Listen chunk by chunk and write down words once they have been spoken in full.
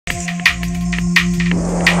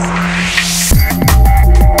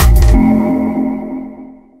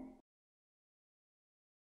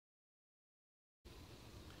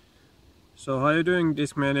So how are you doing,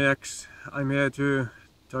 Discmaniacs? I'm here to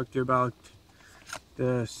talk to you about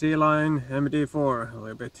the C-Line MD4 a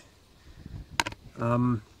little bit.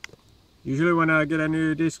 Usually when I get a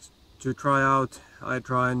new disc to try out, I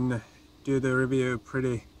try and do the review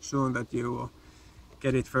pretty soon that you will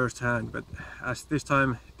get it firsthand. But as this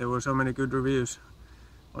time there were so many good reviews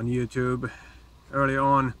on YouTube early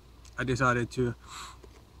on, I decided to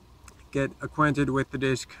get acquainted with the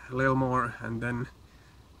disc a little more and then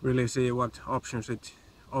really see what options it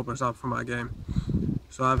opens up for my game.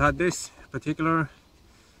 So I've had this particular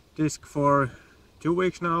disc for 2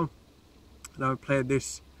 weeks now, and I've played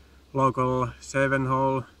this local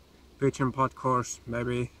 7-hole pitch and putt course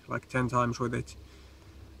maybe like 10 times with it,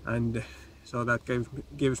 and so that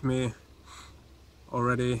gives me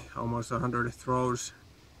already almost 100 throws.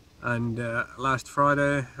 And last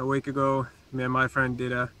Friday, a week ago, me and my friend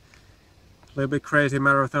did a little bit crazy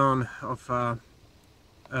marathon of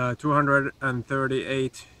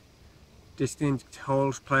 238 distinct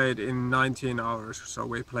holes played in 19 hours. So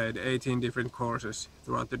we played 18 different courses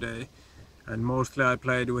throughout the day, and mostly I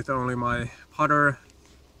played with only my putter,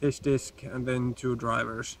 this disc, and then 2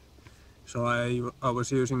 drivers. So I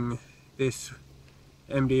was using this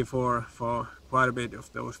MD4 for quite a bit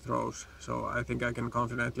of those throws. So I think I can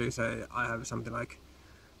confidently say I have something like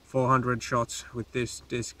 400 shots with this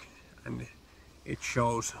disc, and it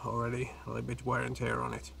shows already a little bit wear and tear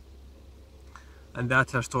on it. And that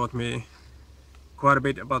has taught me quite a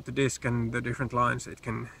bit about the disc and the different lines it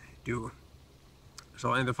can do.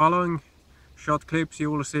 So in the following shot clips you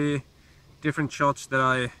will see different shots that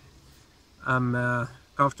I am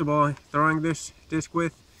comfortable throwing this disc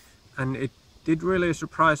with, and it did really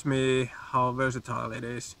surprise me how versatile it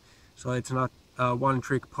is. So it's not a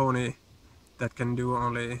one-trick pony that can do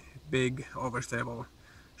only big overstable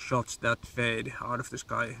shots that fade out of the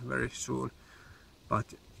sky very soon,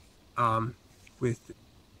 but with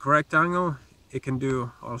correct angle it can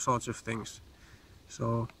do all sorts of things.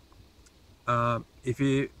 So if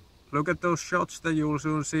you look at those shots that you will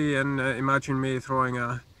soon see and imagine me throwing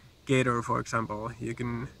a gator, for example, you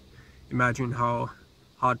can imagine how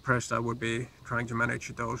hard pressed I would be trying to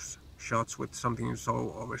manage those shots with something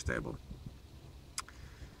so overstable.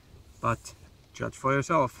 But judge for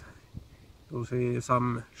yourself. You'll see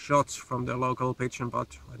some shots from the local pitch and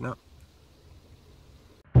putt right now.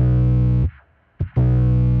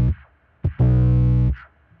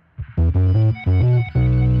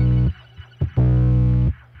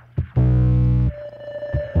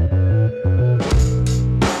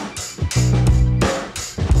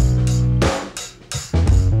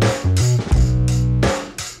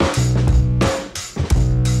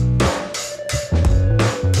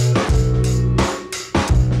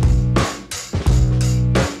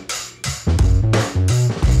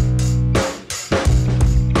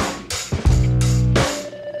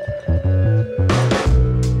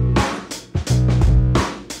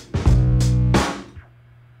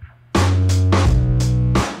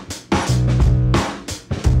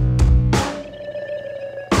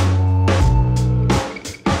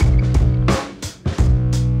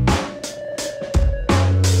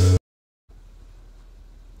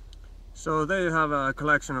 So there you have a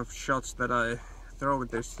collection of shots that I throw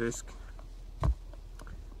with this disc,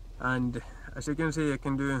 and as you can see I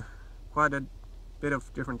can do quite a bit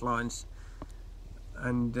of different lines,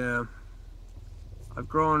 and I've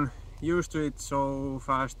grown used to it so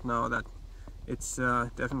fast now that it's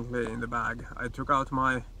definitely in the bag. I took out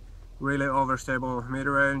my really overstable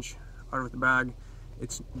mid-range out of the bag.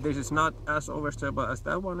 This is not as overstable as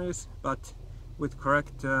that one is, but with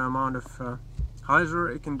correct amount of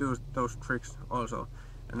hyzer it can do those tricks also.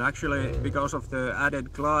 And actually, because of the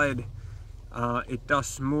added glide, it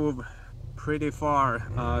does move pretty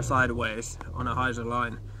far sideways on a hyzer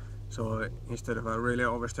line. So instead of a really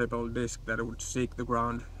overstable disc that would seek the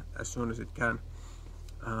ground as soon as it can,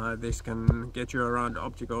 this can get you around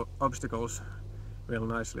obstacles real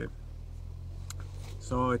nicely.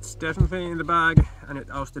 So it's definitely in the bag, and it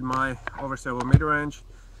ousted my overstable mid-range.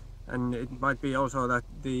 And it might be also that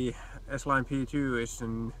the S-Line P2 is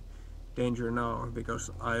in danger now, because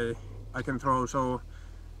I can throw so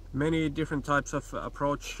many different types of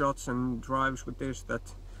approach shots and drives with this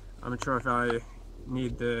that I'm not sure if I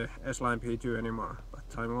need the S-Line P2 anymore, but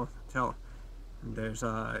time will tell. And there's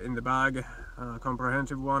in the bag a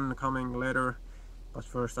comprehensive one coming later, but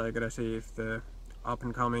first I gotta see if the up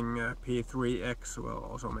and coming P3X will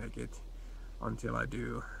also make it until I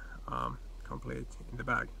do complete in the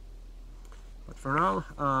bag. But for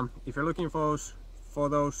now, if you're looking for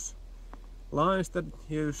those lines that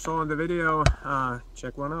you saw in the video,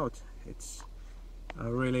 check one out. It's a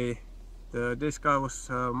really the disc I was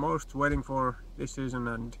most waiting for this season,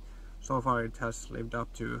 and so far it has lived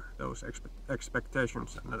up to those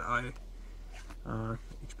expectations, and I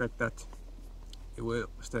expect that it will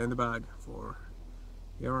stay in the bag for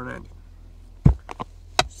year on end.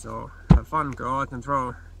 So have fun, go out and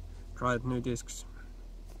throw, try out new discs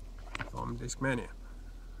from Discmania.